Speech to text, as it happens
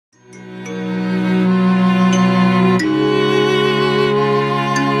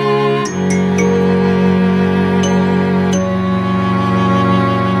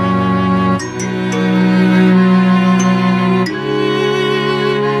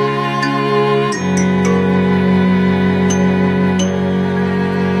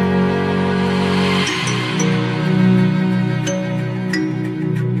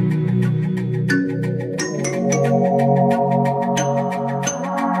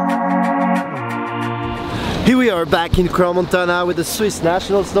Here we are back in Crans-Montana with the Swiss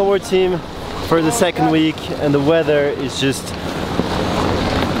national snowboard team for the second week, and the weather is just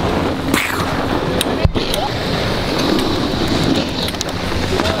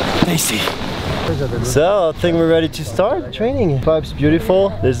tasty. So I think we're ready to start training. The vibe's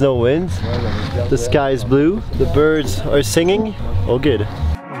beautiful, there's no wind, the sky is blue, the birds are singing, all good.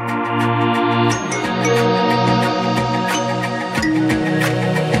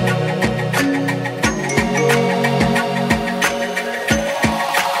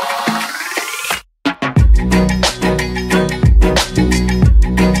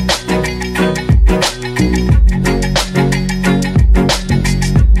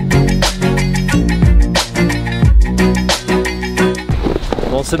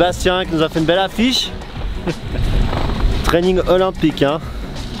 Bon, Sébastien qui nous a fait une belle affiche. Training olympique, hein.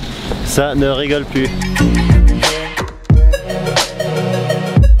 Ça ne rigole plus.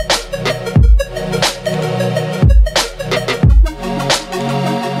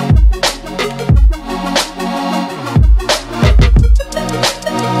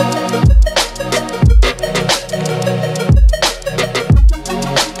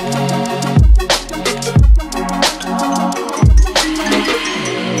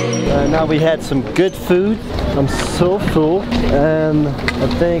 Now we had some good food. I'm so full, and I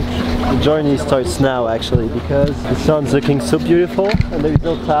think the journey starts now actually, because the sun's looking so beautiful and there's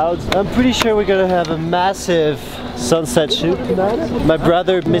no clouds. I'm pretty sure we're gonna have a massive sunset shoot tonight. My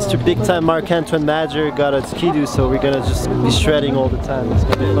brother, Mr. Big Time Marc-Antoine Major, got a ski-doo, so we're gonna just be shredding all the time. It's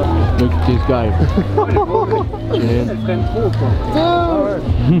gonna be fun. Look at this guy.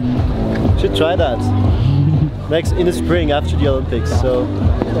 Should try that. Next in the spring after the Olympics, so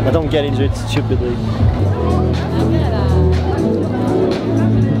I don't get injured stupidly.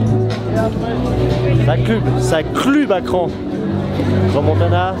 Ça club à Cran.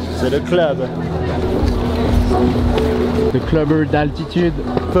 Crans-Montana, c'est le club. The clubber d'altitude.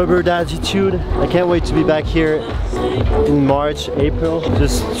 Clubber d'altitude. I can't wait to be back here in March, April.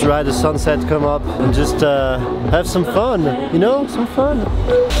 Just try the sunset come up and just have some fun, you know, some fun.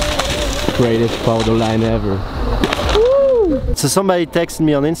 Greatest photo line ever. So somebody texted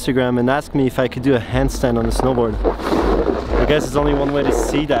me on Instagram and asked me if I could do a handstand on the snowboard. I guess there's only one way to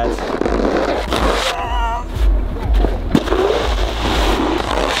see that.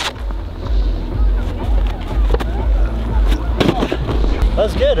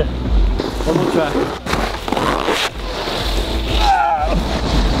 That's good. One more try.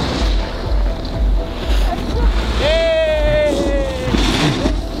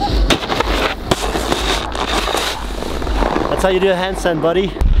 That's how you do a handstand,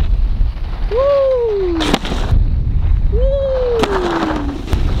 buddy. Woo! Woo!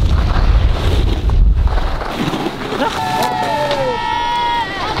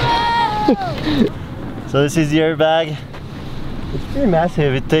 So this is the airbag. It's pretty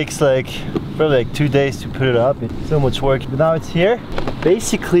massive. It takes probably 2 days to put it up. It's so much work, but now it's here.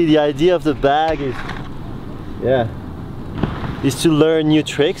 Basically, the idea of the bag is to learn new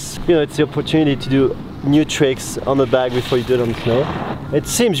tricks. You know, it's the opportunity to do new tricks on the bag before you do it on the snow. It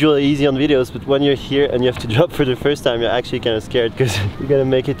seems really easy on videos, but when you're here and you have to drop for the first time, you're actually kind of scared, because you gotta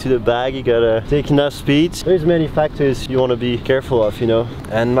make it to the bag, you gotta take enough speed. There's many factors you want to be careful of, you know.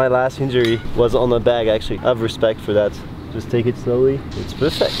 And my last injury was on the bag actually. I have respect for that. Just take it slowly, it's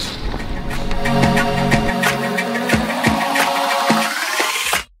perfect.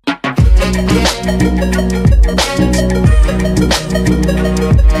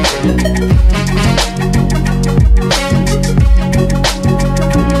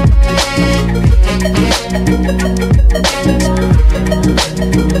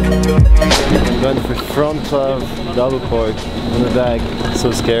 I'm going for front of double cork on the bag. It's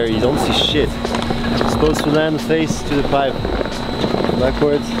so scary, you don't see shit. You're supposed to land the face to the pipe.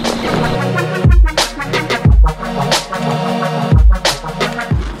 Backwards.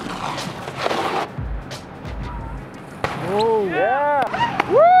 Oh yeah!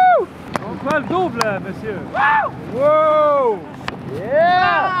 Woo! On voit le double, monsieur! Wow!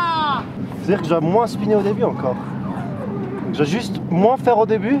 Yeah! C'est-à-dire que je dois moins spinner au début encore. Je dois juste moins faire au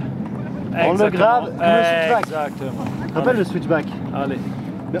début. On le grave comme le switchback. Exactement. Rappelle le switchback. Allez.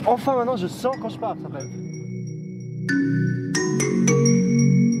 Mais enfin maintenant je sens quand je pars, ça s'appelle.